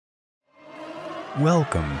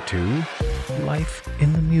Welcome to Life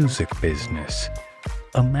in the Music Business,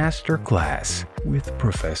 a masterclass with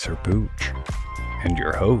Professor Pooch and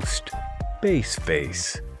your host,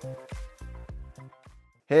 Bassface.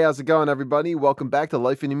 Hey, how's it going, everybody? Welcome back to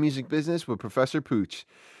Life in the Music Business with Professor Pooch.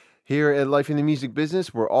 Here at Life in the Music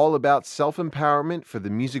Business, we're all about self-empowerment for the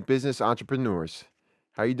music business entrepreneurs.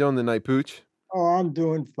 How you doing tonight, Pooch? Oh, I'm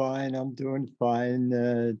doing fine. I'm doing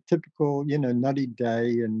fine. Typical, nutty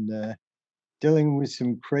day and dealing with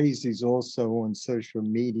some crazies also on social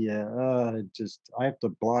media. I have to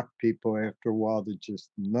block people after a while. They're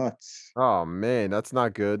just nuts. Oh man, that's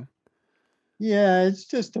not good. Yeah, it's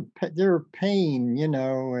just they're a pain,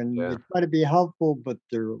 and Yeah. they try to be helpful, but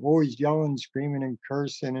they're always yelling, screaming, and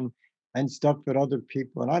cursing and stuff at other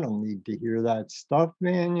people. And I don't need to hear that stuff,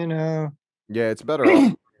 man. Yeah, it's better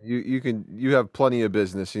off. You have plenty of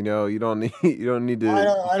business, you don't need you don't need I to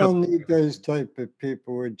don't I cut. don't need those type of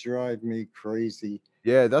people would drive me crazy.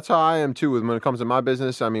 Yeah, that's how I am too when it comes to my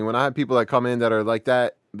business. I mean, when I have people that come in that are like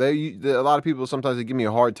that, a lot of people sometimes they give me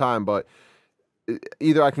a hard time, but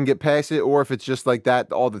either I can get past it, or if it's just like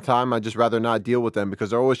that all the time, I'd just rather not deal with them because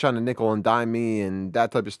they're always trying to nickel and dime me and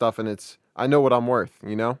that type of stuff. And I know what I'm worth.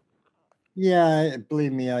 Yeah,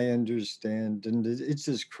 believe me, I understand, and it's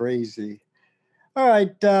just crazy. All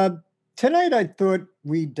right, tonight I thought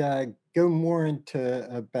we'd go more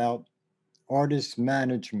into about artist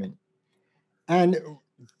management, and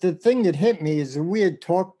the thing that hit me is that we had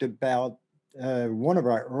talked about one of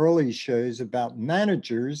our early shows about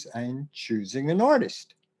managers and choosing an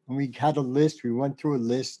artist, and we had a list. We went through a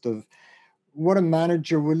list of what a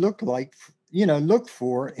manager would look like, look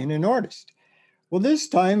for in an artist. Well, this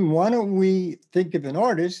time, why don't we think of an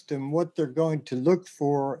artist and what they're going to look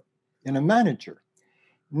for in a manager?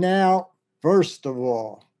 Now, first of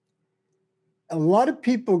all, a lot of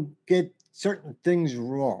people get certain things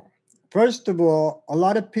wrong. First of all, a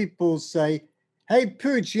lot of people say, "Hey,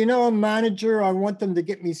 Pooch, a manager, I want them to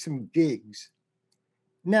get me some gigs."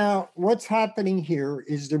 Now, what's happening here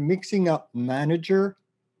is they're mixing up manager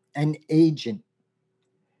and agent.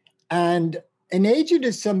 And an agent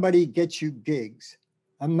is somebody who gets you gigs.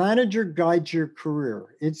 A manager guides your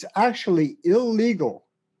career. It's actually illegal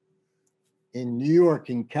in New York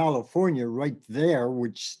and California, right there,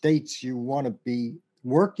 which states you want to be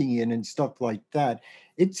working in and stuff like that.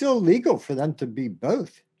 It's illegal for them to be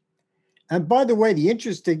both. And by the way, the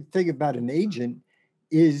interesting thing about an agent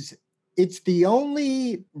is it's the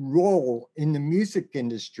only role in the music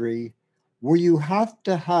industry where you have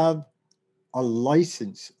to have a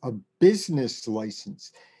license, a business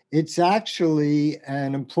license. It's actually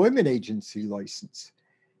an employment agency license,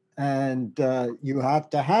 and you have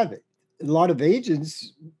to have it. A lot of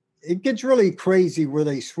agents, it gets really crazy where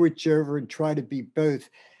they switch over and try to be both.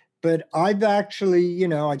 But I've actually,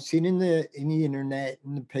 I've seen in the internet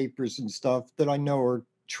and the papers and stuff that I know are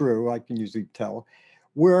true. I can usually tell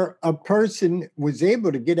where a person was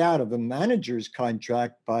able to get out of a manager's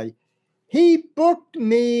contract by he booked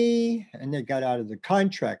me, and they got out of the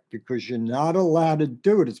contract because you're not allowed to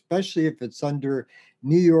do it, especially if it's under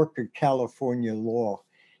New York or California law.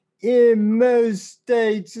 In most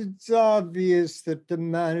states, it's obvious that the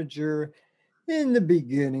manager in the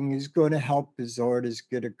beginning is going to help his artist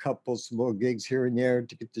get a couple small gigs here and there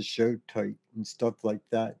to get the show tight and stuff like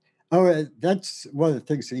that. Oh, that's one of the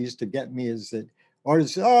things that used to get me is that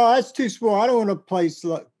artists, oh, that's too small. I don't want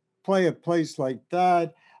to play a place like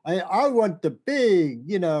that. I want the big,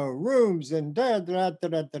 rooms and da da da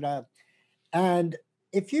da da da. And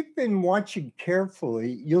if you've been watching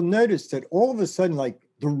carefully, you'll notice that all of a sudden, like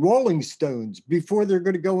the Rolling Stones, before they're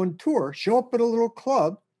going to go on tour, show up at a little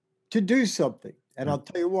club to do something. And I'll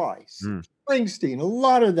tell you why. Mm. Springsteen, a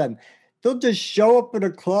lot of them, they'll just show up at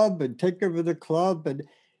a club and take over the club. And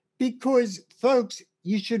because, folks,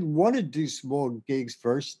 you should want to do small gigs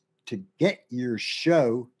first to get your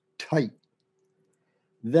show tight.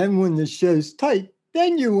 Then when the show's tight,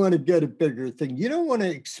 then you want to get a bigger thing. You don't want to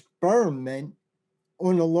experiment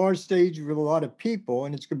on a large stage with a lot of people,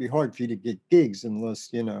 and it's going to be hard for you to get gigs unless,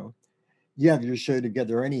 you have your show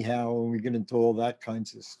together anyhow, and we get into all that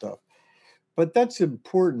kinds of stuff. But that's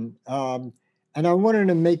important. And I wanted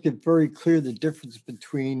to make it very clear the difference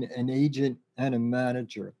between an agent and a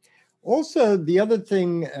manager. Also, the other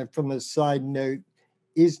thing from a side note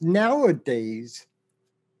is nowadays,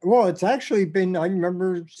 well, it's actually been, I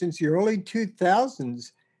remember since the early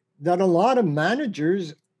 2000s, that a lot of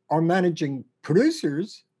managers are managing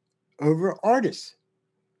producers over artists.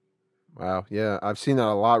 Wow. Yeah, I've seen that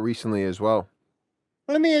a lot recently as well.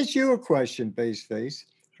 Let me ask you a question, Baseface.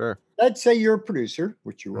 Sure. Let's say you're a producer,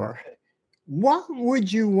 which you Mhm. are. What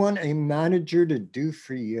would you want a manager to do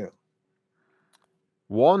for you?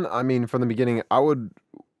 One, I mean, from the beginning, I would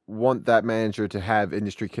want that manager to have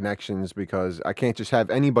industry connections because I can't just have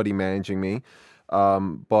anybody managing me.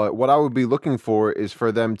 But what I would be looking for is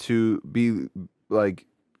for them to be like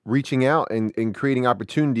reaching out and creating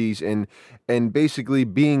opportunities and basically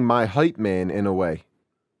being my hype man in a way.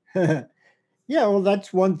 Yeah, well,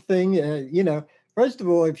 that's one thing. First of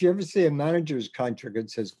all, if you ever see a manager's contract,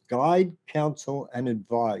 it says guide, counsel, and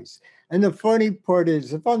advise. And the funny part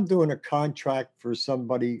is, if I'm doing a contract for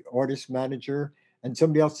somebody, artist manager, and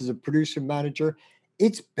somebody else is a producer manager,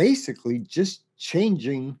 it's basically just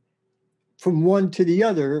changing from one to the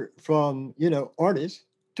other, from artist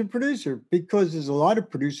to producer, because there's a lot of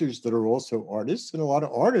producers that are also artists and a lot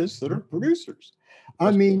of artists that are producers. I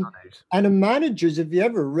Especially mean, nowadays. and a manager's, if you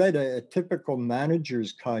ever read a typical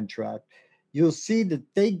manager's contract, you'll see that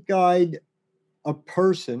they guide a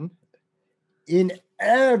person in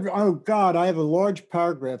every, oh God, I have a large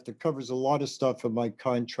paragraph that covers a lot of stuff in my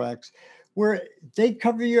contracts where they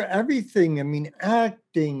cover your everything. I mean,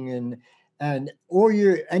 acting and or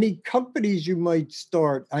your any companies you might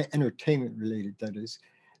start, entertainment related, that is,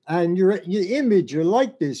 and your image, your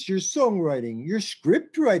likeness, your songwriting, your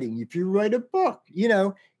script writing. If you write a book,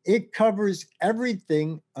 it covers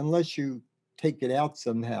everything unless you take it out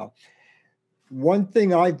somehow. One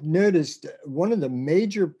thing I've noticed, one of the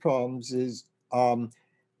major problems is a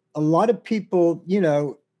lot of people,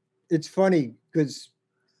 it's funny because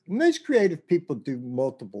most creative people do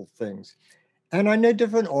multiple things. And I know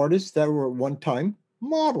different artists that were at one time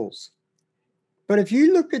models. But if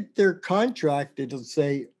you look at their contract, it'll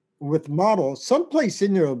say with model, someplace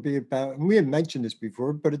in there will be about, and we have mentioned this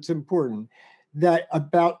before, but it's important that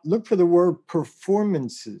about look for the word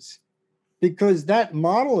performances, because that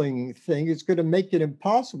modeling thing is going to make it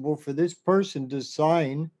impossible for this person to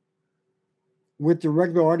sign with the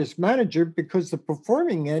regular artist manager because the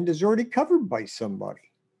performing end is already covered by somebody.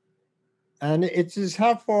 And it's as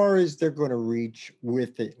how far as they're going to reach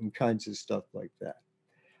with it and kinds of stuff like that.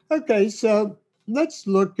 Okay, so let's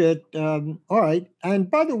look at, all right. And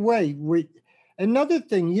by the way, another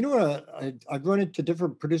thing, I've run into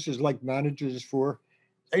different producers like managers for,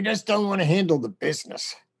 they just don't want to handle the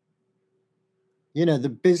business. The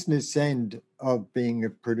business end of being a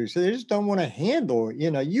producer. They just don't want to handle,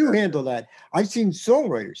 you handle that. I've seen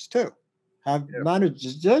songwriters too have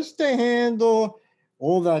managers just to handle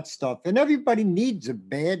all that stuff. And everybody needs a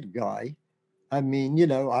bad guy. I mean,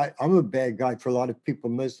 I'm a bad guy for a lot of people,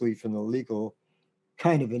 mostly from the legal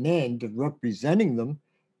kind of an end of representing them.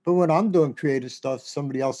 But when I'm doing creative stuff,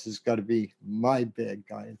 somebody else has got to be my bad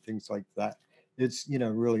guy and things like that. It's,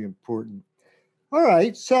 really important. All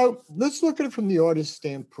right, so let's look at it from the artist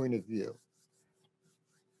standpoint of view.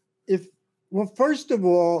 Well, first of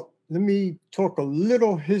all, let me talk a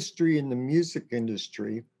little history in the music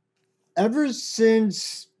industry. Ever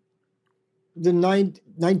since the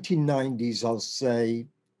 1990s, I'll say,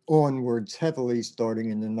 onwards, heavily starting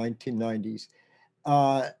in the 1990s,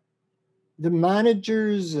 the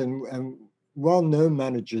managers and well-known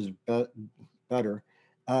managers better,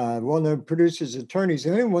 well-known producers, attorneys,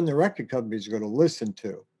 anyone the record companies are going to listen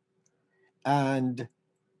to.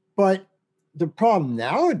 But the problem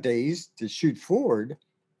nowadays, to shoot forward,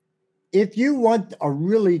 if you want a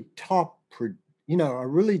really top, a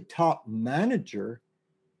really top manager,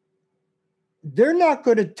 they're not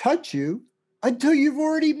going to touch you until you've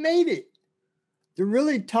already made it. They're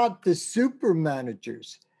really top, the super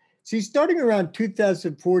managers. See, starting around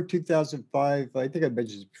 2004, 2005, I think I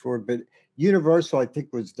mentioned this before, but Universal, I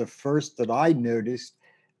think, was the first that I noticed.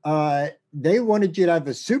 They wanted you to have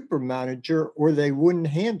a super manager or they wouldn't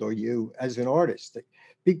handle you as an artist,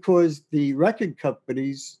 because the record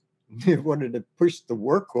companies wanted to push the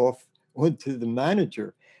work off onto the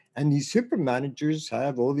manager. And these super managers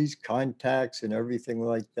have all these contacts and everything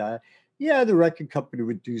like that. Yeah, the record company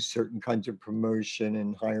would do certain kinds of promotion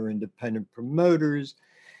and hire independent promoters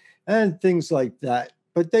and things like that.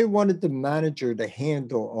 But they wanted the manager to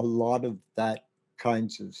handle a lot of that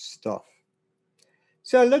kinds of stuff.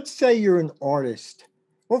 So let's say you're an artist.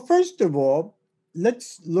 Well, first of all,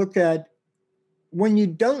 let's look at when you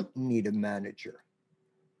don't need a manager.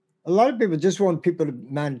 A lot of people just want people to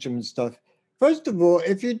manage them and stuff. First of all,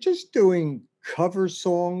 if you're just doing cover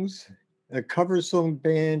songs, a cover song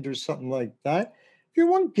band or something like that, if you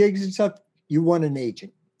want gigs and stuff, you want an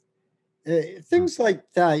agent. Things like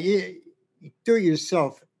that, you do it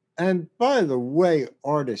yourself. And by the way,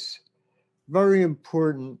 artists, very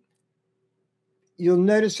important. You'll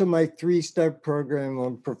notice in my 3-step program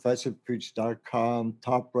on professorpooch.com,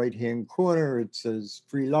 top right-hand corner, it says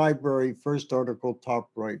free library, first article,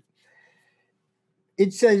 top right.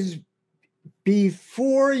 It says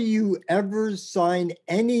before you ever sign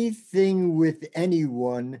anything with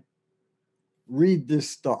anyone, read this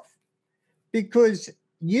stuff, because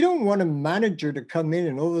you don't want a manager to come in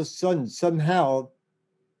and all of a sudden somehow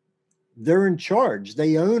they're in charge.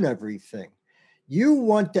 They own everything. You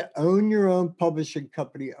want to own your own publishing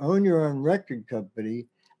company, own your own record company,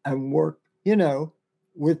 and work,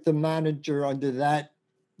 with the manager under that.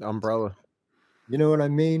 Umbrella. You know what I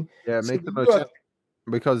mean? Yeah, it So makes the you most have, sense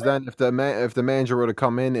because then if the manager were to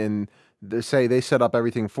come in and they say they set up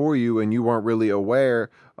everything for you and you weren't really aware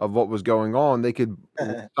of what was going on, they could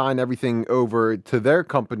sign everything over to their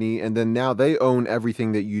company and then now they own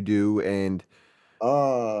everything that you do, and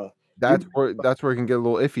you that's where it can get a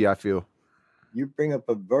little iffy, I feel. you bring up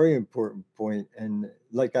a very important point, and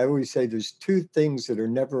like I always say, there's two things that are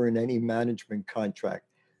never in any management contract.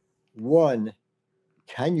 One,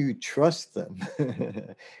 can you trust them?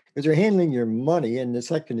 Because they're handling your money, and the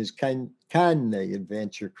second is can they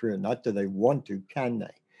advance your career? Not do they want to, can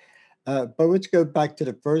they? But let's go back to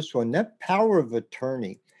the first one. That power of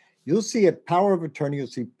attorney. You'll see a power of attorney. You'll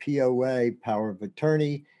see POA, power of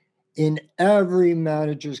attorney, in every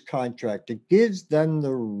manager's contract. It gives them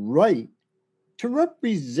the right to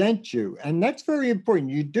represent you. And that's very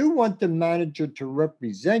important. You do want the manager to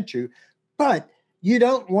represent you, but you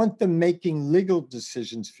don't want them making legal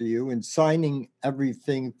decisions for you and signing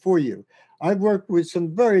everything for you. I've worked with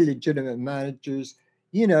some very legitimate managers,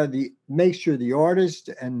 the make sure the artist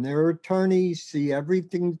and their attorney see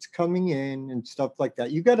everything that's coming in and stuff like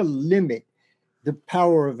that. You got to limit the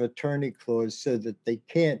power of attorney clause so that they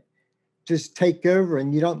can't just take over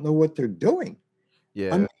and you don't know what they're doing. I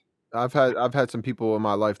Yeah. mean, I've had some people in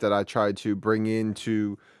my life that I tried to bring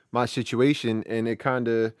into my situation, and it kind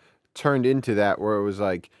of turned into that where it was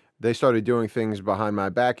like they started doing things behind my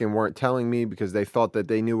back and weren't telling me because they thought that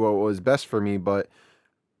they knew what was best for me, but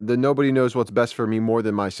nobody knows what's best for me more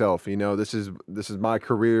than myself. This is my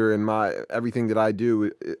career and my everything that I do,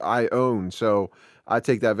 I own. So I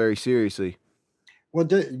take that very seriously. well,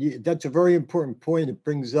 that's a very important point. It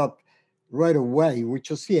brings up right away, which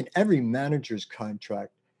you'll see in every manager's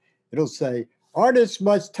contract. It'll say, artists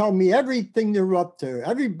must tell me everything they're up to,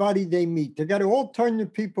 everybody they meet. They got to all turn the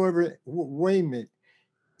people over. Wait a minute.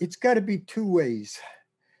 It's got to be two ways.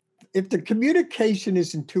 If the communication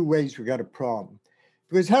is in two ways, we got a problem.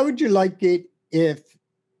 Because how would you like it if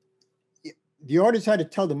the artist had to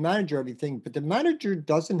tell the manager everything, but the manager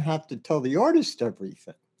doesn't have to tell the artist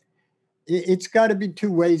everything? It's got to be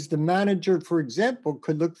two ways. The manager, for example,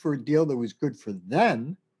 could look for a deal that was good for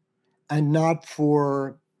them and not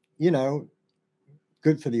for, you know,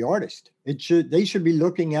 good for the artist. They should be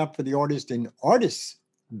looking out for the artist in artist's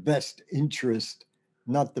best interest,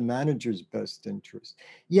 not the manager's best interest.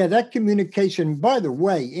 Yeah, that communication, by the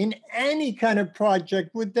way, in any kind of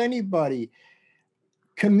project with anybody,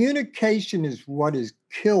 communication is what has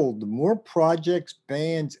killed more projects,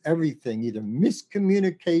 bands, everything. Either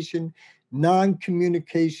miscommunication,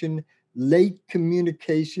 non-communication, late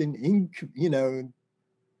communication,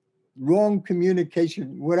 wrong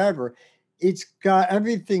communication, whatever. It's got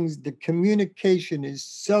everything's the communication is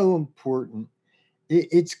so important.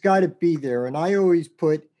 It's got to be there. And I always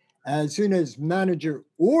put, as soon as manager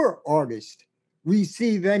or artist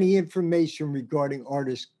receive any information regarding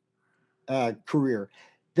artist career,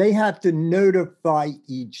 they have to notify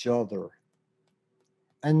each other.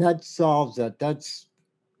 And that solves that. That's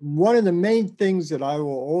one of the main things that I will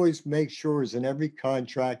always make sure is in every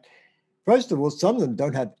contract. First of all, some of them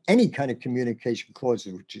don't have any kind of communication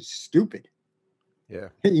clauses, which is stupid. Yeah.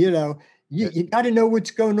 You got to know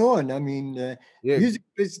what's going on. I mean, Yeah. music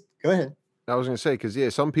is, go ahead. I was gonna say because yeah,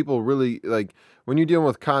 some people really like when you're dealing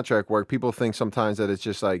with contract work. People think sometimes that it's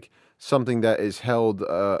just like something that is held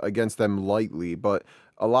against them lightly, but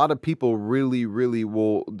a lot of people really, really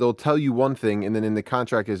will. They'll tell you one thing, and then in the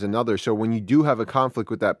contract is another. So when you do have a conflict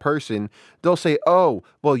with that person, they'll say, "Oh,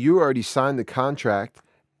 well, you already signed the contract."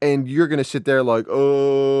 And you're gonna sit there like,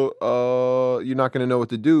 you're not gonna know what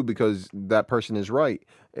to do because that person is right.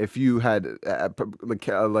 If you had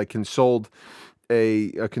like consulted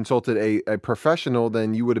a professional,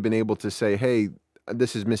 then you would have been able to say, "Hey,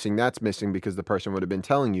 this is missing, that's missing," because the person would have been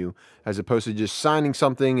telling you, as opposed to just signing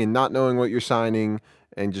something and not knowing what you're signing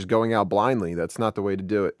and just going out blindly. That's not the way to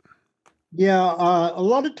do it. Yeah, a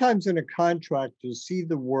lot of times in a contract, you'll see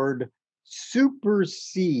the word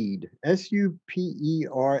supersede, SUPERSEDE.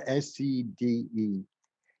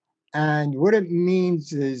 And what it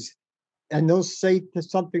means is, and they'll say to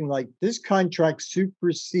something like, this contract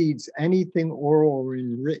supersedes anything oral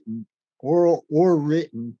or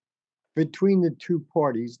written between the two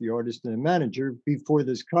parties, the artist and the manager, before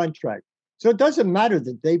this contract. So it doesn't matter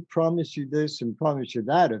that they promise you this and promise you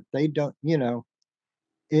that. If they don't, if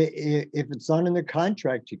it's not in the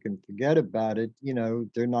contract, you can forget about it.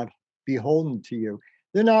 They're not beholden to you.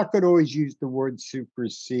 They're not going to always use the word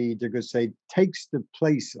supersede. They're going to say takes the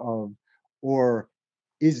place of, or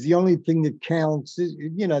is the only thing that counts.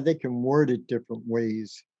 They can word it different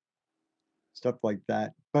ways, stuff like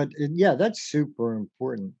that. But yeah, that's super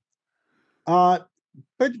important. But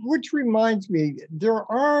which reminds me,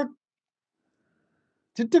 there are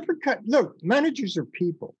the different kind. Look, managers are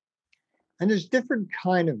people. And there's different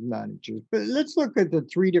kind of managers, but let's look at the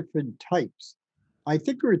three different types. I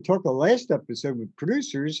think we were talking last episode with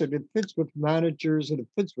producers, and it fits with managers, and it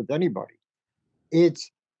fits with anybody.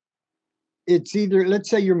 It's either, let's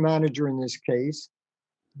say your manager in this case,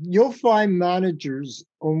 you'll find managers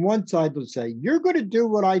on one side will say, you're going to do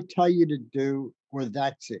what I tell you to do, or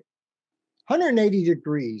that's it. 180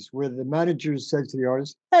 degrees, where the manager says to the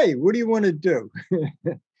artist, hey, what do you want to do?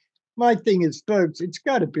 My thing is, folks, it's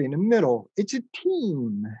got to be in the middle. It's a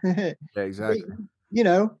team. Yeah, exactly.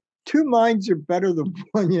 Two minds are better than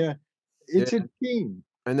one. Yeah, Yeah. it's a team.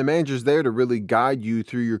 And the manager's there to really guide you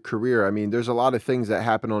through your career. I mean, there's a lot of things that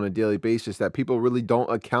happen on a daily basis that people really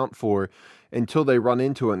don't account for until they run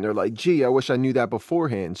into it and they're like, gee, I wish I knew that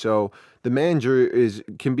beforehand. So the manager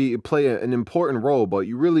can play an important role, but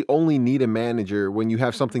you really only need a manager when you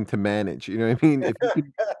have something to manage. You know what I mean?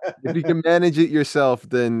 If you can manage it yourself,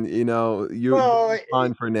 then you're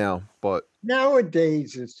fine for now. But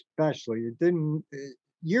nowadays, especially, it didn't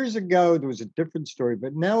years ago there was a different story,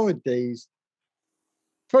 but nowadays,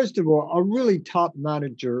 first of all, a really top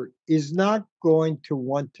manager is not going to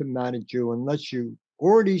want to manage you unless you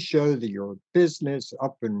already show that you're a business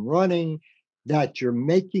up and running, that you're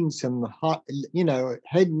making some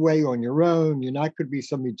headway on your own. You're not going to be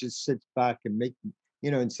somebody who just sits back and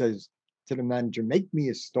and says to the manager, make me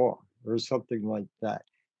a star or something like that.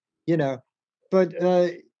 But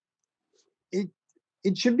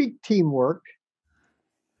it should be teamwork.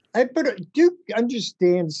 But do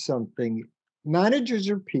understand something. Managers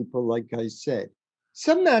are people, like I said.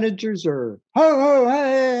 Some managers are, oh,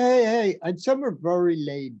 hey, and some are very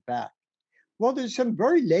laid back. Well, there's some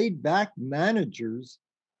very laid back managers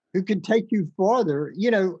who can take you farther.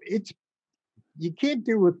 You can't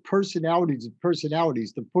deal with personalities and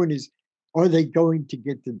personalities. The point is, are they going to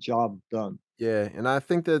get the job done? yeah, and I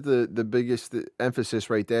think that the biggest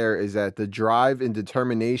emphasis right there is that the drive and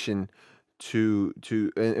determination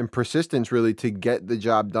and persistence really to get the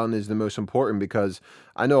job done is the most important, because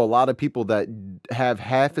I know a lot of people that have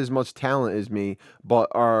half as much talent as me but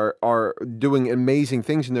are doing amazing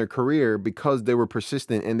things in their career because they were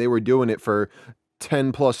persistent and they were doing it for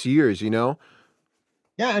 10 plus years. Yeah,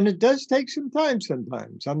 and it does take some time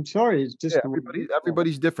sometimes. I'm sorry, it's just Yeah, the way it is.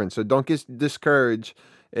 everybody's different, so don't get discouraged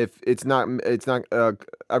if it's not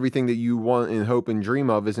everything that you want and hope and dream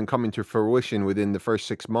of isn't coming to fruition within the first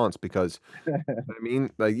 6 months. Because I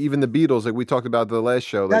mean, like even the Beatles, like we talked about the last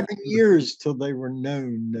show, like 7 years till they were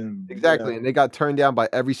known. exactly, and they got turned down by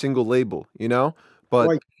every single label. But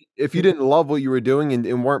Right. if you didn't love what you were doing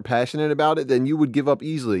and weren't passionate about it, then you would give up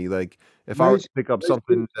easily. Like if I were to Most pick up most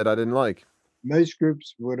something that I didn't like. most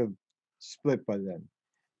groups would have split by then.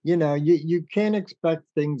 You can't expect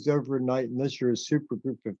things overnight unless you're a super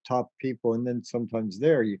group of top people, and then sometimes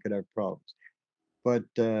there you could have problems. But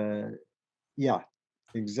yeah,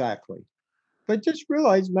 exactly. But just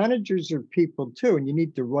realize managers are people too, and you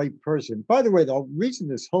need the right person. By the way, the reason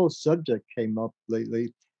this whole subject came up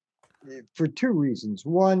lately, for two reasons.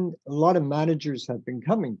 One, a lot of managers have been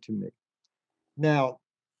coming to me. Now,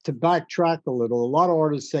 to backtrack a little, a lot of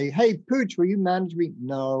artists say, hey, Pooch, will you manage me?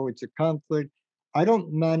 No, it's a conflict. I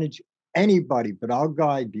don't manage anybody, but I'll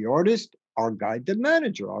guide the artist, I'll guide the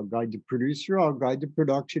manager, I'll guide the producer, I'll guide the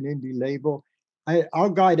production indie label. I'll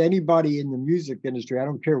guide anybody in the music industry. I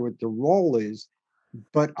don't care what the role is,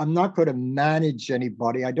 but I'm not going to manage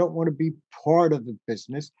anybody. I don't want to be part of the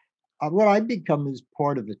business. What I become is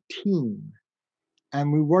part of a team,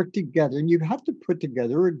 and we work together. And you have to put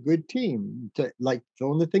together a good team to like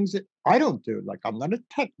fill in the things that I don't do. Like I'm not a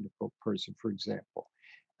technical person, for example,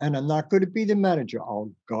 and I'm not going to be the manager.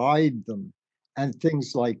 I'll guide them and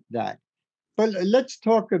things like that. But let's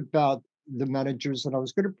talk about the managers. And I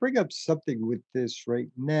was going to bring up something with this right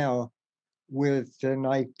now. And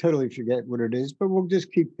I totally forget what it is, but we'll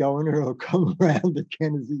just keep going, or it'll come around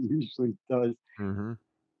again as it usually does. Mm-hmm.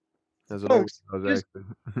 As it always Folks, does, just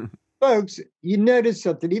actually. folks, you notice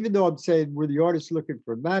something, even though I'm saying we're the artists looking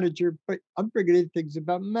for a manager, but I'm bringing in things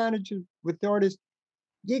about managers with the artists.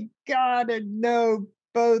 You gotta know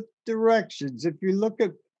both directions. If you look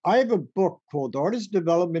at, I have a book called Artist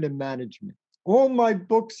Development and Management. All my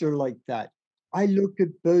books are like that. I look at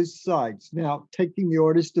both sides. Now, taking the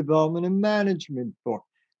artist development and management book,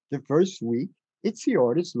 the first week, it's the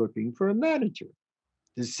artist looking for a manager.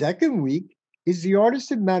 The second week is the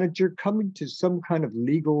artist and manager coming to some kind of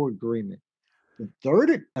legal agreement. The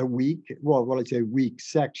third a week, well, when I say week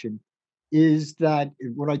section, is that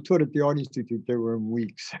when I taught at the Art Institute, they were in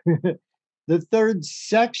weeks. The third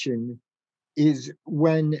section is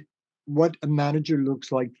when what a manager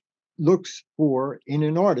looks for in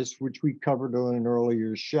an artist, which we covered on an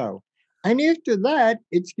earlier show. And after that,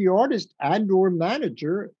 it's the artist and or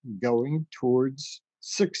manager going towards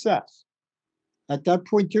success. At that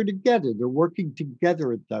point, they're together. They're working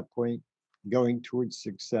together at that point, going towards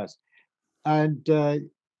success. And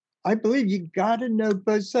I believe you got to know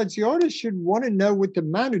both sides. The artist should want to know what the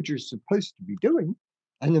manager's supposed to be doing,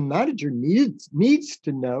 and the manager needs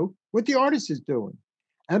to know what the artist is doing.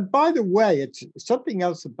 And by the way, it's something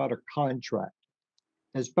else about a contract,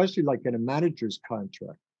 especially like in a manager's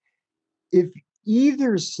contract. If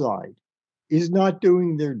either side is not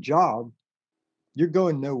doing their job, you're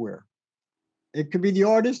going nowhere. It could be the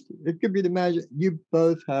artist, it could be the manager. You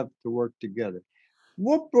both have to work together.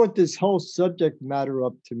 What brought this whole subject matter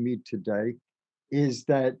up to me today is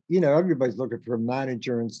that, everybody's looking for a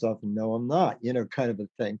manager and stuff, and no, I'm not, kind of a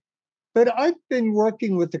thing. But I've been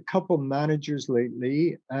working with a couple managers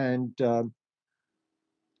lately, and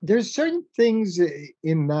there's certain things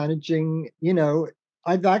in managing,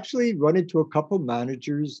 I've actually run into a couple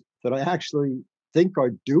managers that I actually think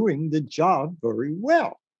are doing the job very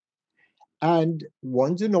well. And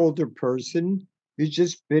one's an older person who's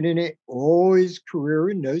just been in it all his career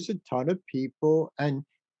and knows a ton of people. And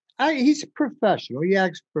he's a professional. He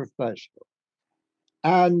acts professional.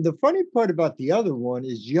 And the funny part about the other one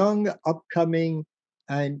is young, upcoming,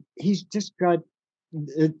 and he's just got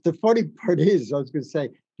the funny part is, I was going to say,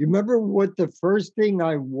 you remember what the first thing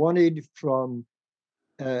I wanted from,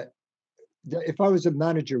 if I was a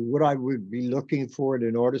manager, what I would be looking for in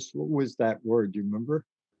an artist? What was that word? Do you remember?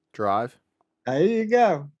 Drive. There you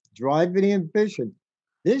go. Drive and ambition.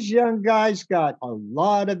 This young guy's got a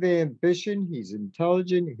lot of ambition. He's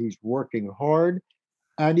intelligent. He's working hard.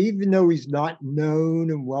 And even though he's not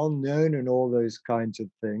known and well known and all those kinds of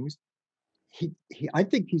things, I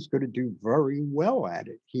think he's going to do very well at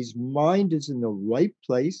it. His mind is in the right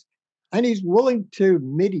place, and he's willing to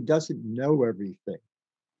admit he doesn't know everything.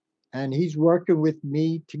 And he's working with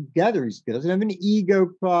me together. He doesn't have an ego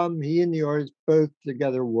problem. He and the artist both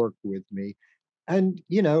together work with me. And,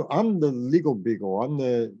 I'm the legal beagle. I'm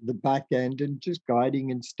the back end and just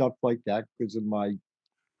guiding and stuff like that because of my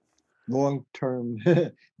long-term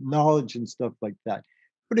knowledge and stuff like that.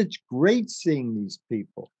 But it's great seeing these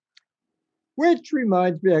people. Which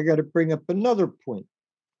reminds me, I got to bring up another point.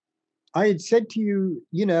 I had said to you,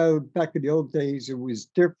 back in the old days, it was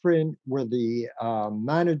different where the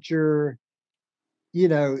manager,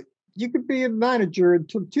 you could be a manager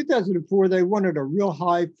until 2004. They wanted a real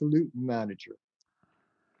highfalutin manager.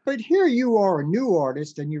 But here you are, a new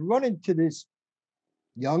artist, and you run into this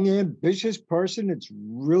young, ambitious person that's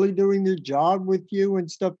really doing their job with you and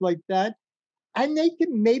stuff like that. And they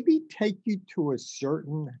can maybe take you to a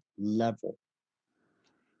certain level.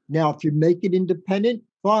 Now, if you make it independent,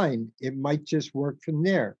 fine. It might just work from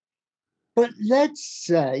there. But let's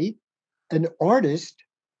say an artist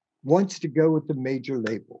wants to go with the major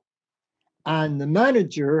label, and the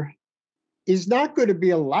manager is not going to be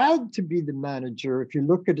allowed to be the manager. If you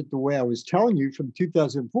look at it the way I was telling you from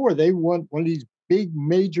 2004, they want one of these big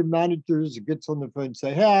major managers that gets on the phone and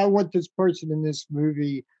say, hey, I want this person in this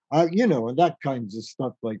movie, and that kinds of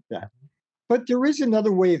stuff like that. But there is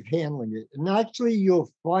another way of handling it. And actually,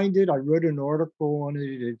 you'll find it. I wrote an article on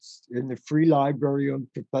it. It's in the free library on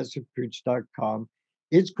professorpooch.com.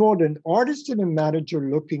 It's called An Artist and a Manager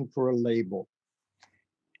Looking for a Label.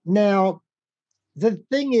 Now, the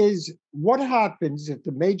thing is, what happens if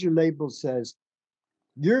the major label says,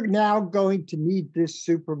 you're now going to need this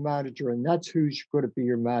super manager, and that's who's going to be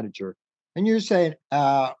your manager? And you're saying,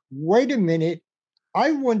 wait a minute,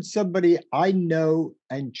 I want somebody I know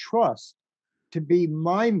and trust to be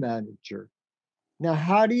my manager. Now,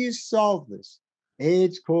 how do you solve this?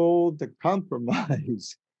 It's called the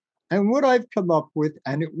compromise. And what I've come up with,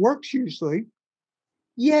 and it works usually,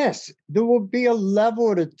 yes, there will be a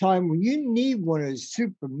level at a time when you need one of those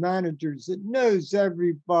super managers that knows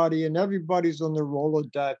everybody and everybody's on the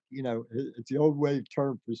Rolodex. It's the old wave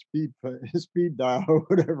term for speed dial or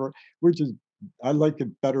whatever, which is, I like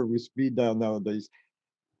it better with speed dial nowadays.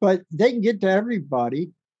 But they can get to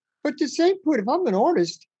everybody. But the same point, if I'm an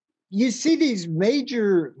artist, you see these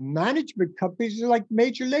major management companies, like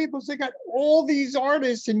major labels, they got all these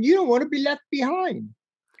artists, and you don't want to be left behind.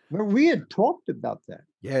 But we had talked about that.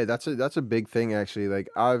 Yeah, that's a big thing actually. Like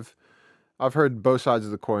I've heard both sides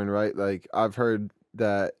of the coin, right? Like I've heard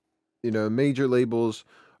that major labels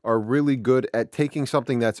are really good at taking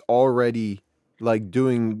something that's already like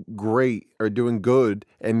doing great or doing good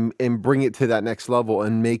and bring it to that next level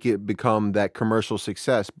and make it become that commercial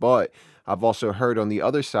success. But I've also heard on the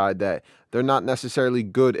other side that they're not necessarily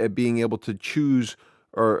good at being able to choose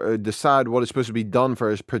or decide what is supposed to be done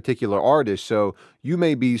for a particular artist. So you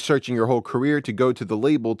may be searching your whole career to go to the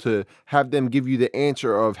label to have them give you the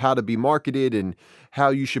answer of how to be marketed and how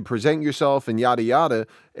you should present yourself and yada yada.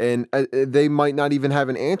 And they might not even have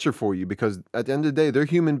an answer for you because at the end of the day, they're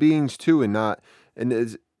human beings too, and not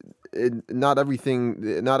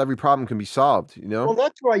everything, not every problem can be solved. Well,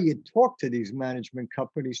 that's why you talk to these management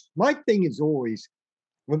companies. My thing is always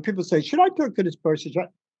when people say, "Should I talk to this person?"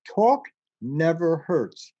 Talk never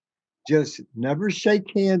hurts. Just never shake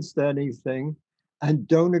hands to anything and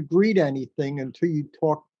don't agree to anything until you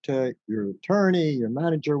talk to your attorney, your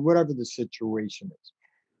manager, whatever the situation is.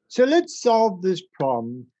 So let's solve this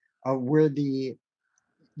problem where the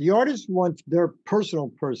artist wants their personal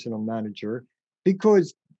manager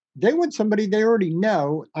because they want somebody they already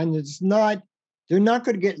know, and they're not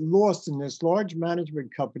going to get lost in this large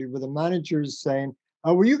management company where the manager is saying,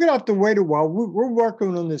 "Oh, well, you're going to have to wait a while. We're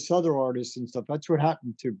working on this other artist and stuff." That's what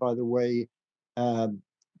happened to, by the way, um,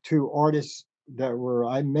 to artists that were,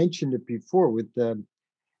 I mentioned it before with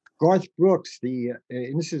Garth Brooks,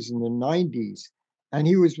 and this is in the 90s, and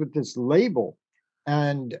he was with this label.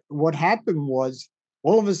 And what happened was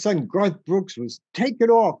all of a sudden Garth Brooks was taken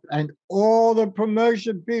off, and all the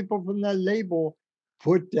promotion people from that label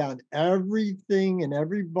put down everything and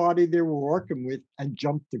everybody they were working with and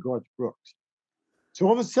jumped to Garth Brooks. So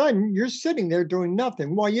all of a sudden you're sitting there doing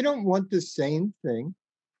nothing. Well, you don't want the same thing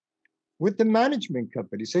with the management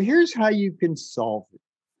company. So here's how you can solve it.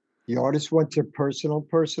 The artist wants a personal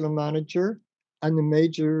manager, and the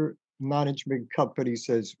major management company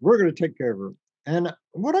says, "We're going to take care of her." And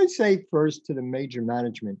what I say first to the major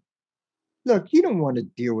management, look, you don't want to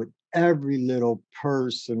deal with every little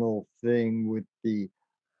personal thing with the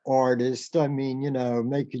artist. I mean,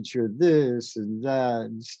 making sure this and that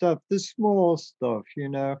and stuff, the small stuff, you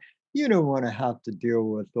don't want to have to deal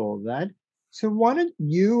with all that. So why don't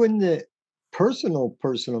you and the personal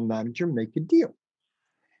manager make a deal?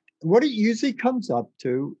 What it usually comes up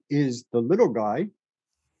to is the little guy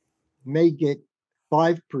may get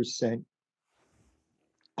 5%,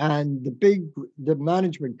 and the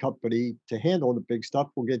management company to handle the big stuff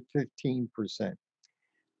will get 15%.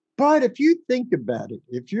 But if you think about it,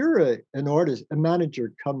 if you're an artist, a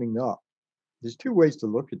manager coming up, there's two ways to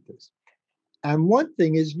look at this. And one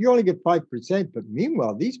thing is you only get 5%, but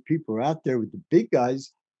meanwhile, these people are out there with the big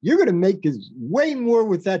guys. You're going to make way more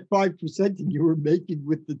with that 5% than you were making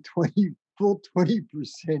with the full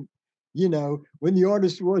 20%, when the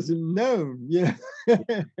artist wasn't known. Yeah.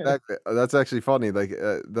 Exactly. That's actually funny. Like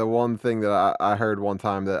the one thing that I heard one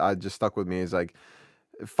time that I just stuck with me is like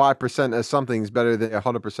 5% of something is better than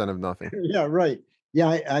 100% of nothing. Yeah, right. Yeah,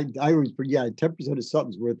 I always, yeah, 10% of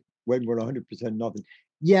something's worth way more than 100% nothing.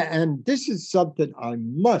 Yeah, and this is something I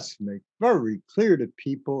must make very clear to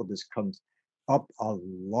people. This comes up a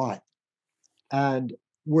lot. And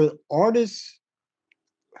with artists,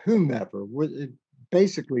 whomever,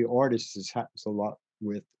 basically artists this happens a lot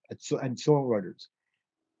with, and songwriters.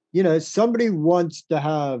 Somebody wants to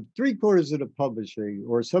have three-quarters of the publishing,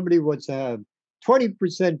 or somebody wants to have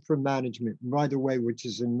 20% for management, by the way, which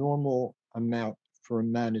is a normal amount for a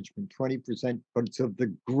management, 20%, but it's of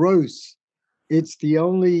the gross. It's the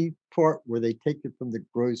only part where they take it from the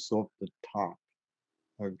gross off the top.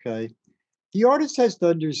 Okay. The artist has to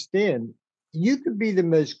understand you could be the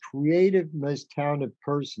most creative, most talented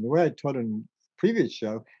person. The way I taught in the previous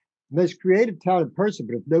show, most creative, talented person,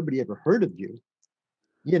 but if nobody ever heard of you,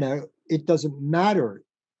 it doesn't matter.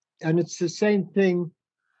 And it's the same thing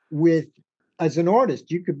with as an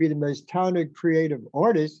artist. You could be the most talented, creative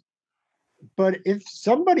artist, but if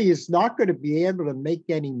somebody is not going to be able to make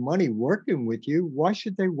any money working with you, why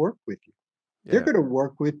should they work with you? They're Yeah. going to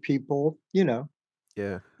work with people.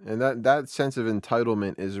 Yeah. And that sense of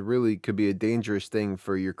entitlement is really could be a dangerous thing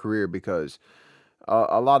for your career because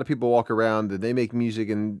a lot of people walk around and they make music,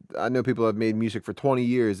 and I know people have made music for 20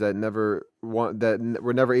 years that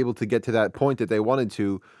were never able to get to that point that they wanted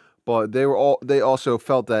to, but they also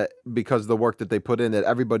felt that because of the work that they put in that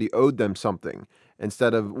everybody owed them something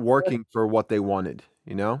instead of working for what they wanted.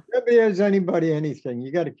 Nobody owes anybody anything.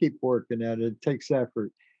 You got to keep working at it. It takes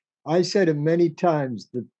effort. I said it many times.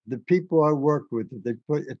 The people I work with,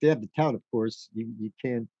 if they have the talent, of course, you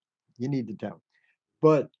can't, you need the talent.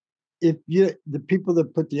 But if you the people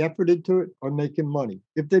that put the effort into it are making money.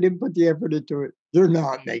 If they didn't put the effort into it, they're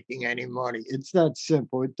not making any money. It's that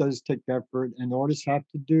simple. It does take effort, and artists have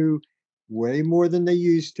to do way more than they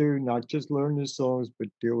used to, not just learn the songs, but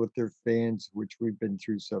deal with their fans, which we've been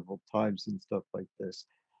through several times and stuff like this.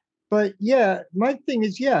 But yeah, my thing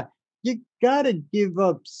is, yeah, you gotta give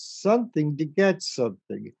up something to get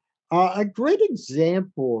something. A great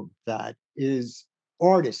example of that is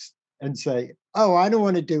artists and say, "Oh, I don't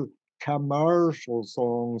want to do commercial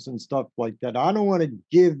songs and stuff like that. I don't want to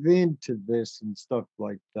give in to this and stuff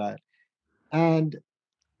like that." And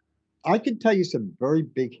I can tell you some very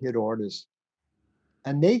big hit artists,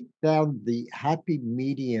 and they found the happy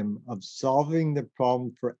medium of solving the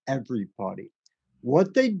problem for everybody.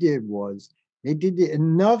 What they did was they did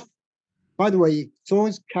enough. By the way,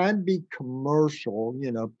 songs can be commercial,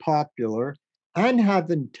 popular, and have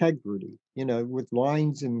integrity, with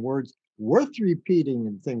lines and words worth repeating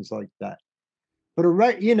and things like that. But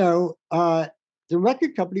the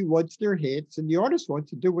record company wants their hits, and the artist wants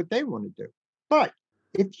to do what they want to do. But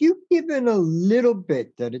if you give in a little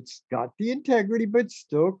bit that it's got the integrity, but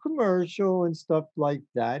still commercial and stuff like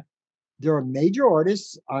that, there are major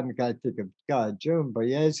artists. I'm gonna think of God. Joan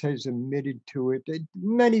Baez has admitted to it.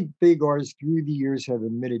 Many big artists through the years have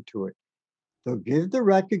admitted to it. They'll give the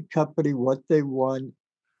record company what they want,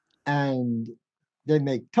 and they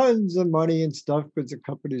make tons of money and stuff because the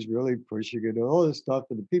company's really pushing it and all this stuff,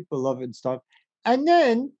 and the people love it and stuff. And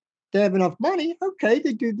then they have enough money. Okay,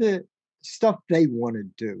 they do the stuff they want to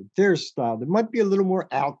do, their style. They might be a little more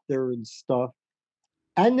out there and stuff,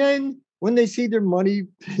 and then when they see their money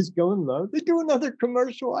is going low, they do another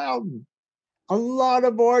commercial album. A lot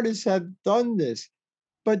of artists have done this.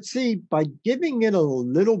 But see, by giving it a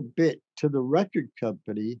little bit to the record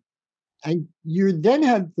company, and you then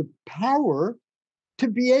have the power to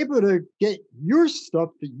be able to get your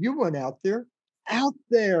stuff that you want out there out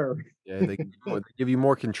there. Yeah, they give you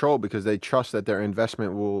more control because they trust that their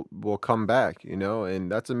investment will come back,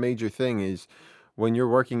 and that's a major thing is when you're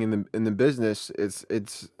working in the business, it's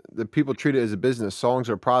the people treat it as a business. Songs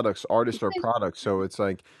are products, artists are products. So it's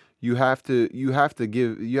like you have to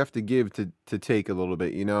give to take a little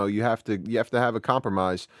bit, you have to have a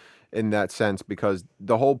compromise in that sense because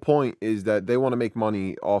the whole point is that they want to make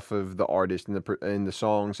money off of the artist and the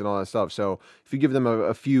songs and all that stuff. So if you give them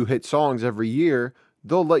a few hit songs every year,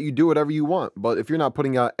 they'll let you do whatever you want. But if you're not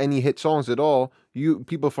putting out any hit songs at all, you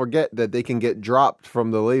people forget that they can get dropped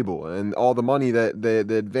from the label and all the money that the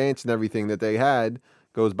advance and everything that they had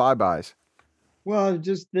goes bye-byes. Well, I was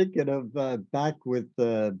just thinking of back with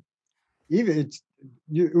even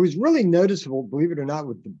it was really noticeable, believe it or not,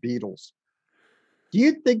 with the Beatles. Do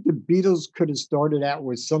you think the Beatles could have started out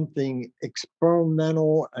with something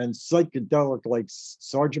experimental and psychedelic like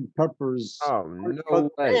Sergeant Pepper's Oh, Lonely no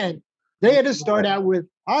way. Man? They had to start out with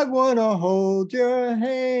 "I wanna hold your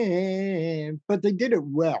hand," but they did it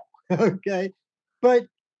well. Okay, but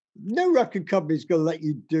no record company's gonna let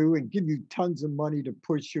you do and give you tons of money to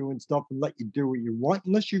push you and stuff and let you do what you want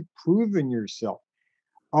unless you've proven yourself.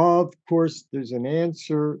 Of course, there's an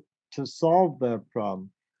answer to solve that problem.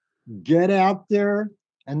 Get out there.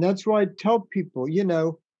 And that's why I tell people,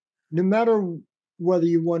 no matter whether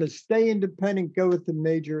you want to stay independent, go with the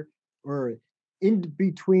major, or in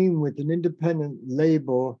between with an independent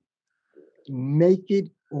label, make it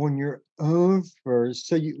on your own first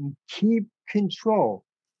so you can keep control.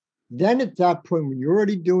 Then at that point, when you're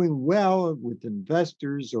already doing well with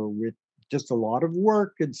investors or with just a lot of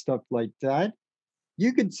work and stuff like that,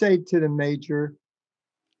 you could say to the major,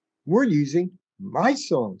 we're using my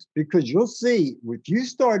songs because you'll see if you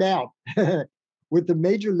start out with the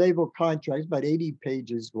major label contracts, about 80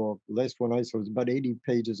 pages. Well, the last one I saw was about 80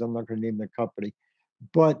 pages. I'm not going to name the company.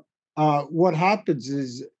 But what happens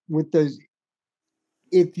is with those,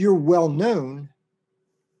 if you're well known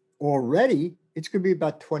already, it's going to be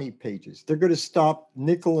about 20 pages. They're going to stop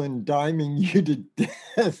nickel and diming you to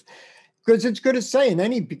death because it's going to say in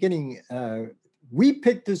any beginning, we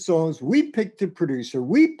picked the songs, we picked the producer,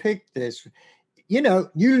 we picked this. You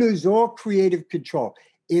lose all creative control.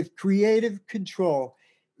 If creative control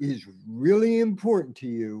is really important to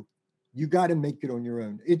you, you got to make it on your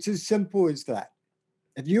own. It's as simple as that.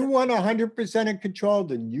 If you want 100% of control,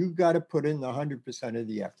 then you got to put in 100% of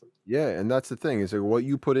the effort. Yeah, and that's the thing is like what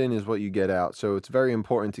you put in is what you get out. So it's very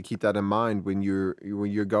important to keep that in mind when you're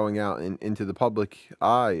going out and into the public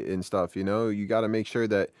eye and stuff. You got to make sure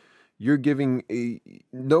that you're giving a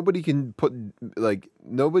nobody can put like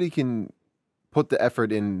nobody can put the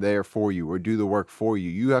effort in there for you or do the work for you.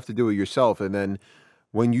 You have to do it yourself. And then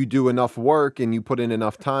when you do enough work and you put in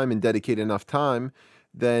enough time and dedicate enough time,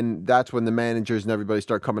 then that's when the managers and everybody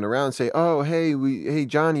start coming around and say, "Oh, hey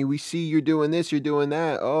Johnny, we see you're doing this, you're doing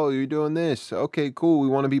that. Oh, you're doing this. Okay, cool. We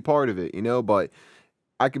want to be part of it, you know." But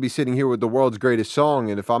I could be sitting here with the world's greatest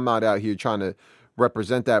song, and if I'm not out here trying to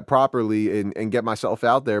represent that properly and get myself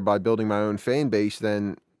out there by building my own fan base, then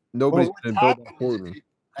Well, nobody's what's going to build that happened for is, me.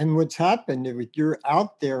 and what's happened if you're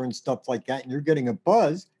out there and stuff like that, and you're getting a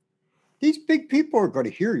buzz, these big people are going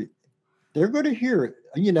to hear you. They're going to hear it.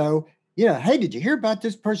 Hey, did you hear about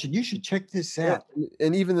this person? You should check this Yeah, out.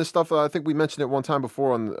 and even the stuff I think we mentioned it one time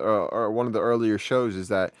before on or one of the earlier shows is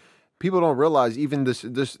that people don't realize even this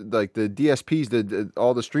like the DSPs,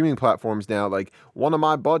 all the streaming platforms now. Like one of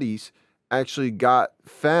my buddies actually got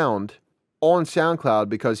found on SoundCloud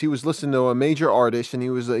because he was listening to a major artist and he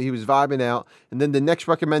was vibing out, and then the next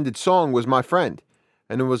recommended song was my friend.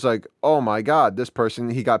 And it was like, oh my God, this person,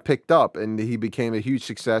 he got picked up and he became a huge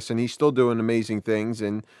success and he's still doing amazing things.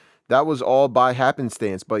 And that was all by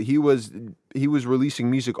happenstance, but he was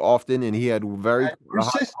releasing music often, and he had very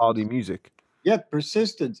high quality Persistence. music. Yeah,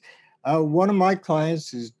 persistence. One of my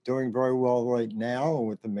clients is doing very well right now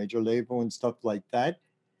with a major label and stuff like that.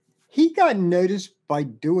 He got noticed by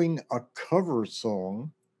doing a cover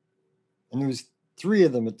song, and there was three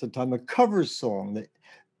of them at the time, a cover song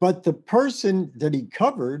but the person that he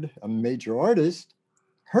covered, a major artist,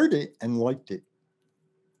 heard it and liked it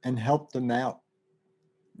and helped him out.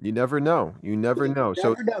 You never know. You never You know.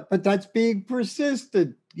 So never know, but that's being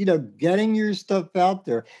persistent, getting your stuff out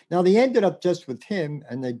there. Now they ended up just with him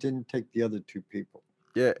and they didn't take the other two people.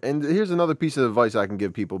 yeah, and here's another piece of advice I can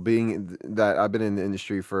give people, being that I've been in the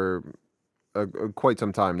industry for quite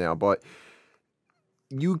some time now, but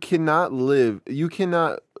you cannot live you can't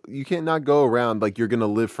not go around like you're gonna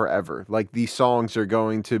live forever, like these songs are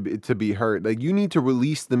going to be heard. Like you need to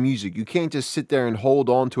release the music. You can't just sit there and hold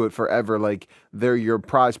on to it forever like they're your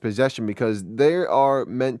prized possession, because they are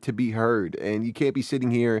meant to be heard, and you can't be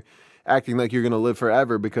sitting here acting like you're gonna live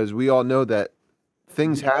forever, because we all know that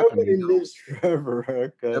things happen, you Nobody know. lives forever.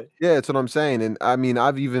 Yep. Okay. Yeah, that's what I'm saying. And I mean,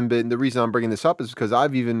 I've even been the reason I'm bringing this up is because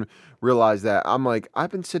I've even realized that I'm like, I've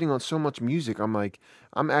been sitting on so much music. I'm like,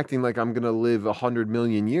 I'm acting like I'm gonna live 100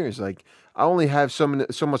 million years. Like, I only have so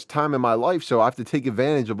much time in my life, so I have to take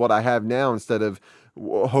advantage of what I have now instead of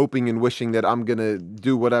hoping and wishing that I'm gonna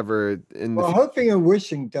do whatever in the Well, future. hoping and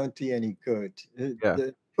wishing don't do you any good. Yeah.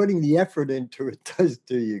 Putting the effort into it does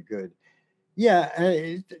do you good.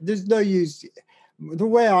 Yeah, there's no use. The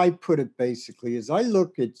way I put it basically is I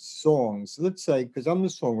look at songs, let's say, because I'm a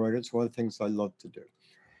songwriter, it's one of the things I love to do.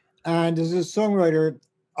 And as a songwriter,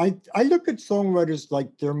 I look at songwriters like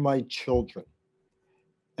they're my children.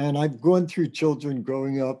 And I've gone through children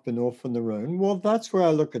growing up and off on their own. Well, that's where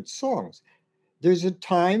I look at songs. There's a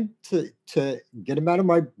time to get them out of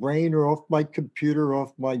my brain or off my computer,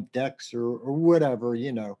 off my decks or whatever,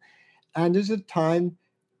 And there's a time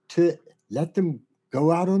to let them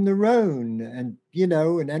go out on their own and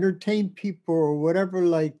and entertain people or whatever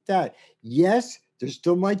like that. Yes, they're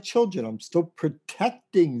still my children. I'm still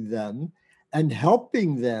protecting them and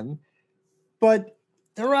helping them, but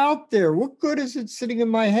they're out there. What good is it sitting in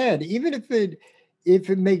my head? Even if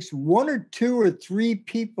it makes one or two or three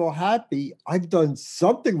people happy, I've done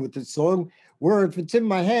something with the song. Where if it's in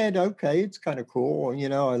my head, okay, it's kind of cool.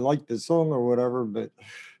 I like the song or whatever, but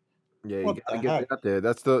Yeah, you what gotta the get heck? it out there.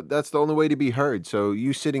 That's the only way to be heard. So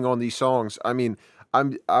you sitting on these songs, I mean,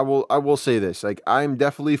 I will say this. Like I'm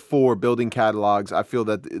definitely for building catalogs. I feel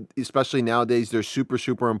that especially nowadays they're super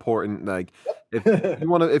super important. Like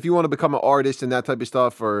if you want to become an artist and that type of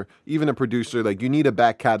stuff, or even a producer, like you need a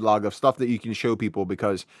back catalog of stuff that you can show people,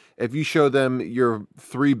 because if you show them your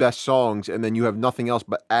three best songs and then you have nothing else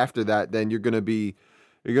but after that, then you're going to be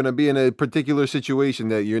in a particular situation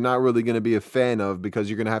that you're not really going to be a fan of, because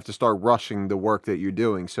you're going to have to start rushing the work that you're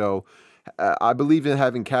doing. So I believe in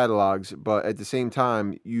having catalogs, but at the same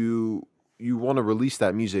time, you want to release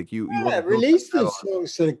that music. You want Yeah, to build that release the catalog.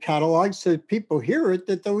 songs to the catalog so people hear it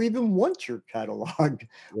that they'll even want your catalog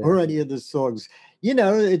Yeah. or any of the songs.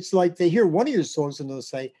 It's like they hear one of your songs and they'll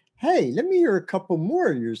say, "Hey, let me hear a couple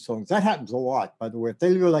more of your songs." That happens a lot, by the way. If they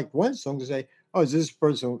hear like one song, they say, "Oh, is this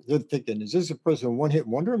person?" They're thinking, "Is this a person one hit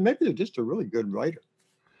wonder?" Maybe they're just a really good writer.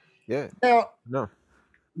 Yeah. Now, No.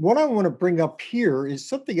 what I want to bring up here is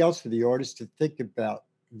something else for the artist to think about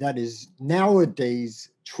that is nowadays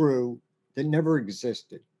true that never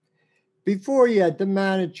existed. Before you had the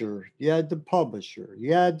manager, you had the publisher,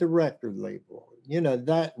 you had the record label,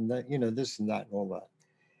 that and that, this and that and all that.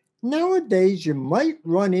 Nowadays, you might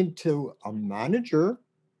run into a manager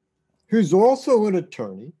who's also an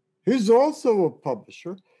attorney, who's also a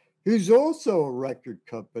publisher, who's also a record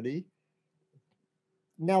company.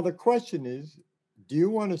 Now, the question is, do you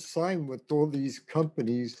want to sign with all these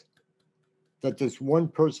companies that this one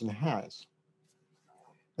person has?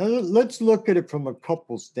 Now, let's look at it from a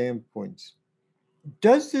couple standpoints.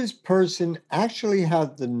 Does this person actually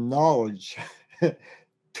have the knowledge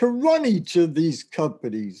to run each of these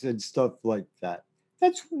companies and stuff like that?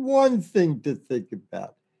 That's one thing to think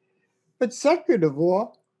about. But second of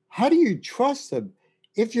all, how do you trust them?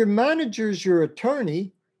 If your manager's your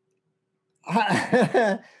attorney,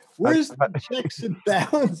 where's the checks and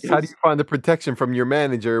balances? How do you find the protection from your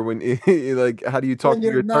manager when, like, how do you talk when to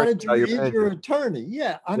your your attorney manager about your is manager? your attorney?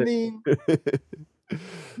 Yeah, I mean,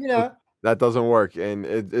 you know, That doesn't work, and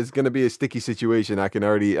it's going to be a sticky situation. I can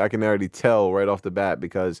already tell right off the bat,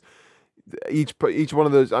 because each one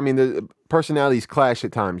of those, I mean, the personalities clash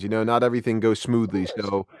at times. Not everything goes smoothly.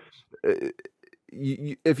 So, uh,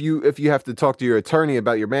 if you have to talk to your attorney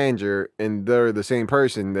about your manager and they're the same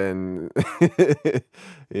person, then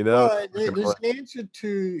well,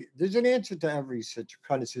 there's an answer to every such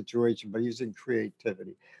kind of situation by using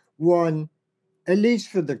creativity. One, at least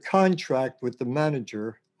for the contract with the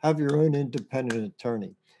manager, have your own independent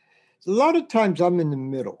attorney. So a lot of times I'm in the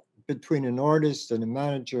middle between an artist and a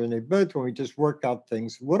manager, and they both, when we just work out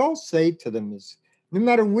things, what I'll say to them is, no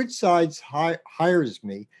matter which side hires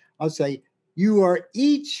me, I'll say, you are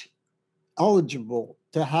each eligible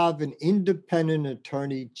to have an independent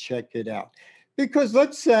attorney check it out. Because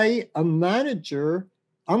let's say a manager,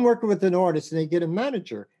 I'm working with an artist and they get a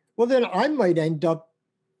manager. Well, then I might end up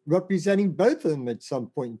representing both of them at some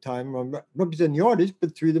point in time. I'm representing the artist,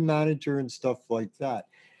 but through the manager and stuff like that.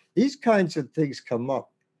 These kinds of things come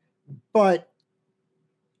up. But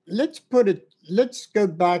let's go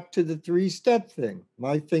back to the 3-step thing.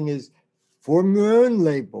 My thing is, form your own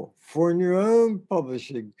label, form your own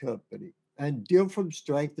publishing company, and deal from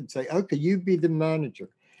strength and say, okay, you be the manager.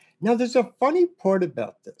 Now, there's a funny part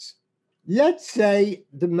about this. Let's say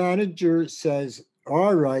the manager says,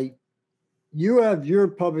 all right, you have your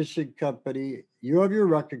publishing company, you have your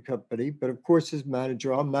record company, but of course, as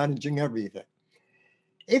manager, I'm managing everything.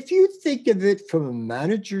 If you think of it from a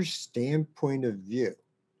manager's standpoint of view,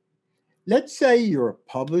 let's say you're a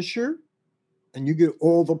publisher and you get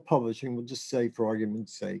all the publishing, we'll just say for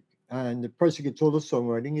argument's sake, and the person gets all the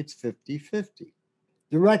songwriting, it's 50-50.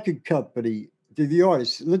 The record company, the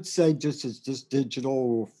artist, let's say it's just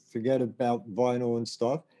digital, forget about vinyl and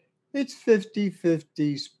stuff, it's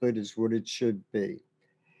 50-50 split is what it should be.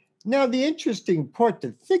 Now, the interesting part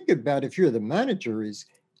to think about if you're the manager is,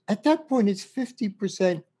 at that point, it's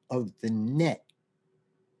 50% of the net.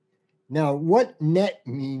 Now, what net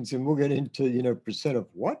means, and we'll get into, percent of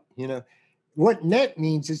what, what net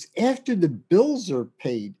means is after the bills are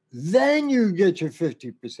paid, then you get your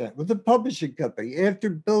 50%. With the publishing company, after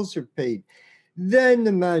bills are paid, then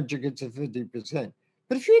the manager gets a 50%.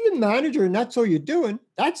 But if you're the manager and that's all you're doing,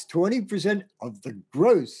 that's 20% of the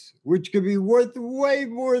gross, which could be worth way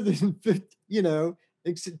more than 50,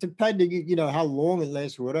 depending, how long it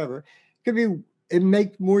lasts or whatever. It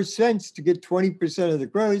makes more sense to get 20% of the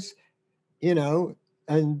gross,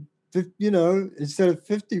 and instead of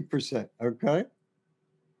 50%. Okay.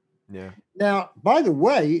 Yeah. Now, by the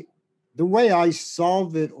way I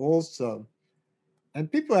solve it also, and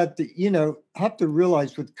people have to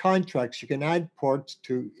realize with contracts, you can add parts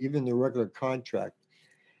to even the regular contract.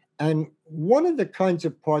 And one of the kinds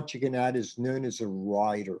of parts you can add is known as a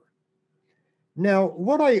rider. Now,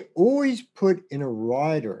 what I always put in a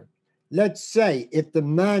rider, let's say if the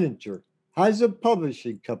manager has a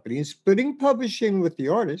publishing company and splitting publishing with the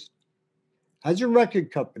artist, has a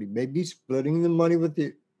record company, maybe splitting the money with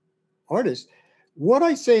the artist, what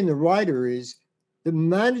I say in the rider is the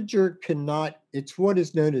manager cannot, it's what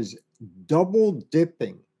is known as double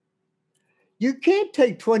dipping. You can't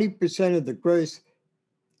take 20% of the gross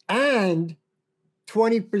and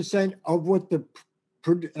 20% of what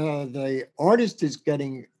the artist is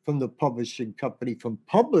getting from the publishing company from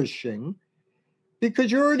publishing,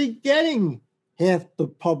 because you're already getting half the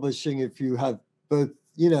publishing if you have both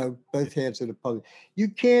halves of the publishing. You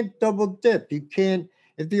can't double dip. You can't,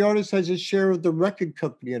 if the artist has a share of the record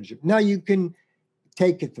company ownership. Now you can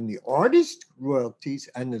take it from the artist royalties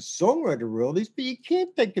and the songwriter royalties, but you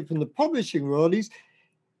can't take it from the publishing royalties.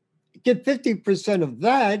 Get 50% of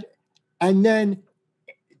that, and then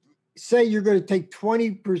say you're going to take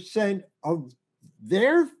 20% of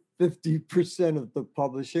their 50% of the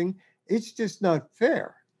publishing. It's just not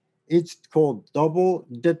fair. It's called double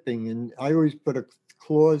dipping, and I always put a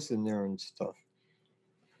clause in there and stuff.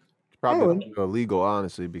 It's probably illegal,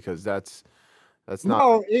 honestly, because that's That's not.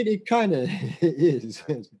 No, it kind of is.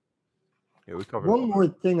 Yeah, we covered a One lot. more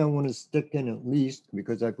thing I want to stick in at least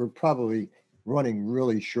because we're probably running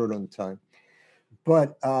really short on time.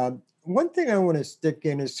 But one thing I want to stick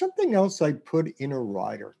in is something else I put in a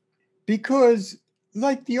rider because,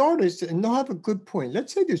 like the artist, and they'll have a good point.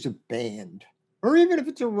 Let's say there's a band, or even if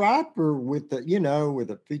it's a rapper with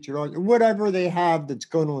with a featured artist, whatever they have that's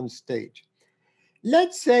going on stage.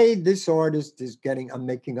 Let's say this artist is getting, I'm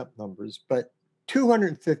making up numbers, but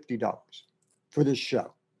 $250 for the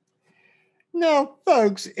show. Now,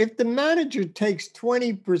 folks, if the manager takes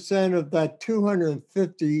 20% of that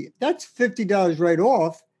 250, that's $50 right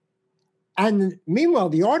off. And meanwhile,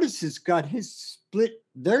 the artist has got his split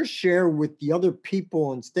their share with the other people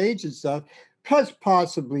on stage and stuff, plus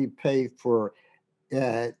possibly pay for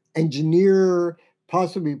engineer,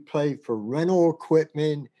 possibly pay for rental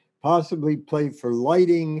equipment, possibly pay for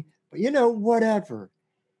lighting, whatever.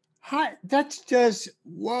 That's just,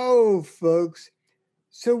 whoa, folks.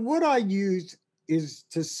 So what I use is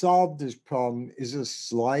to solve this problem is a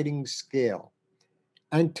sliding scale.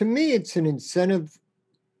 And to me, it's an incentive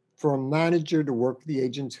for a manager to work with the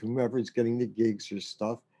agents, whomever is getting the gigs or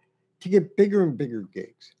stuff, to get bigger and bigger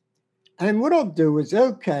gigs. And what I'll do is,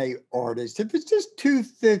 okay, artist, if it's just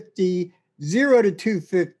 250, 0 to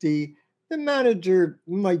 250, the manager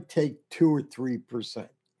might take 2 or 3%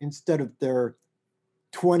 instead of their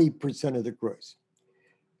 20% of the gross.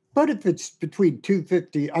 But if it's between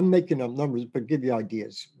 250, I'm making up numbers, but give you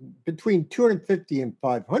ideas. Between $250 and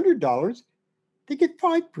 $500, they get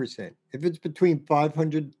 5%. If it's between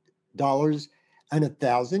 $500 and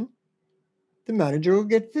 $1,000, the manager will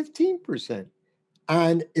get 15%.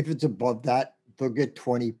 And if it's above that, they'll get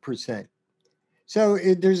 20%. So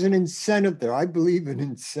there's an incentive there. I believe in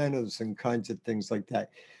incentives and kinds of things like that.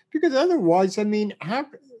 Because otherwise, I mean,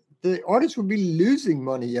 the artist would be losing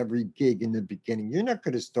money every gig in the beginning. You're not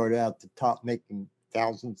going to start out the top making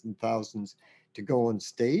thousands and thousands to go on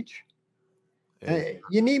stage.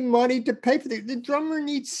 You need money to pay for the drummer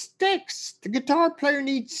needs sticks. The guitar player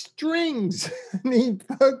needs strings. I mean,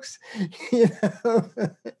 folks, Yeah,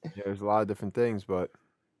 there's a lot of different things, but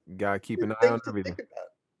you gotta keep an eye on things to everything. think about.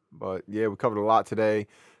 But yeah, we covered a lot today.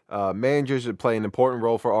 Managers play an important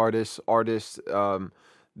role for artists.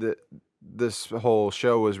 The this whole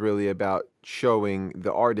show was really about showing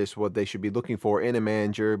the artist what they should be looking for in a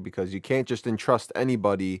manager because you can't just entrust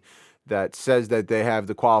anybody that says that they have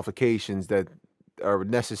the qualifications that are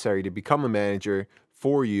necessary to become a manager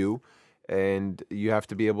for you. And you have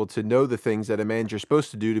to be able to know the things that a manager is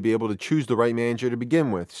supposed to do to be able to choose the right manager to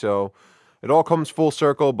begin with. So it all comes full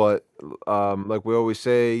circle, but like we always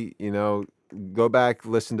say, go back,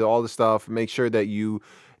 listen to all the stuff, make sure that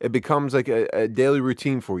it becomes like a daily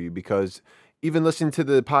routine for you because even listening to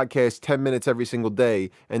the podcast 10 minutes every single day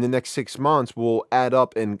and the next 6 months will add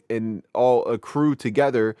up and all accrue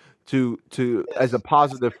together to as a Yes,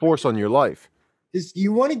 positive force on your life.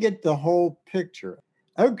 you want to get the whole picture.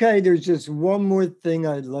 Okay, there's just one more thing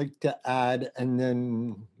I'd like to add, and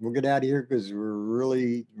then we'll get out of here because we're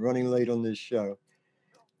really running late on this show.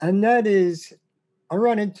 And that is, I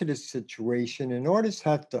run into this situation, and artists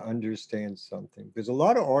have to understand something because a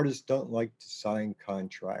lot of artists don't like to sign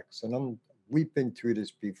contracts, and we've been through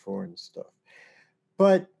this before and stuff.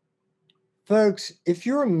 But folks, if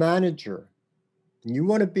you're a manager and you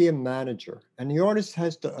want to be a manager, and the artist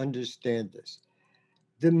has to understand this,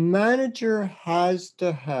 the manager has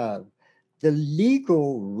to have the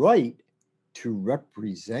legal right to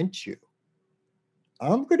represent you.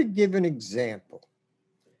 I'm going to give an example.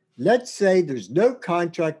 Let's say there's no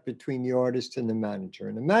contract between the artist and the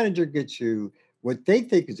the manager gets you what they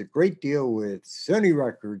think is a great deal with Sony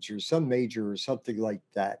Records or some major or something like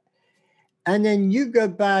that. And then you go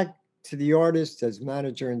back to the artist as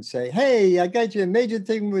manager and say, hey, I got you a major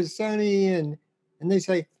thing with Sony. And they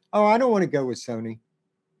say, oh, I don't want to go with Sony.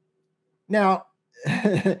 Now,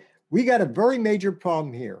 we got a very major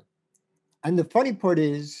problem here. And the funny part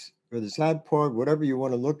is, or the sad part, whatever you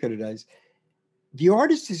want to look at it as, the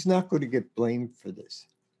artist is not going to get blamed for this.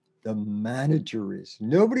 The manager is.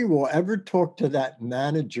 Nobody will ever talk to that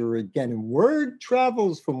manager again. And word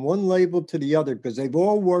travels from one label to the other because they've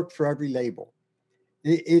all worked for every label.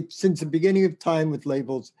 Since the beginning of time with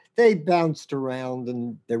labels, they bounced around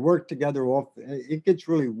and they worked together off. It gets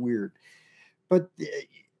really weird. But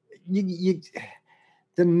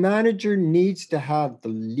the manager needs to have the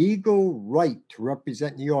legal right to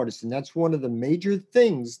represent the artist. And that's one of the major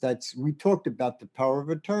things we talked about, the power of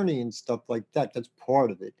attorney and stuff like that. That's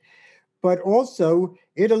part of it. But also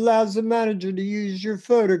it allows the manager to use your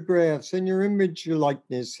photographs and your image, your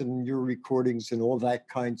likeness and your recordings and all that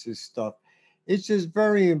kinds of stuff. It's just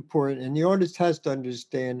very important. And the artist has to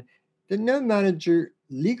understand that no manager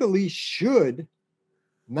legally should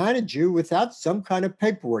manage you without some kind of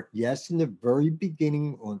paperwork. Yes, in the very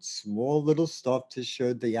beginning, on small little stuff to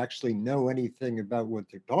show they actually know anything about what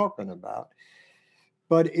they're talking about.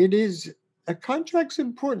 But a contract's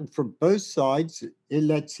important for both sides. It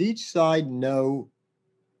lets each side know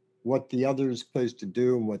what the other is supposed to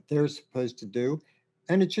do and what they're supposed to do,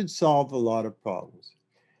 and it should solve a lot of problems.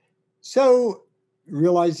 So,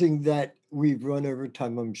 realizing that we've run over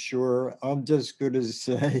time, I'm sure, I'm just going to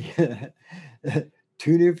say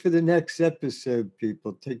tune in for the next episode,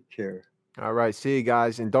 people. Take care. All right, see you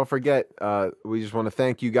guys. And don't forget, we just want to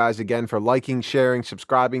thank you guys again for liking, sharing,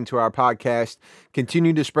 subscribing to our podcast.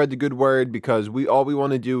 Continue to spread the good word, because all we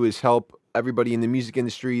want to do is help everybody in the music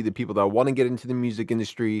industry, the people that want to get into the music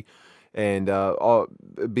industry, and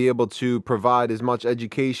be able to provide as much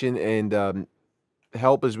education and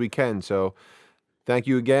help as we can. So thank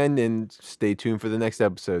you again, and stay tuned for the next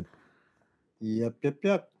episode. Yep.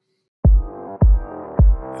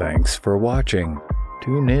 Thanks for watching.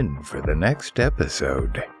 Tune in for the next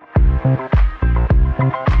episode.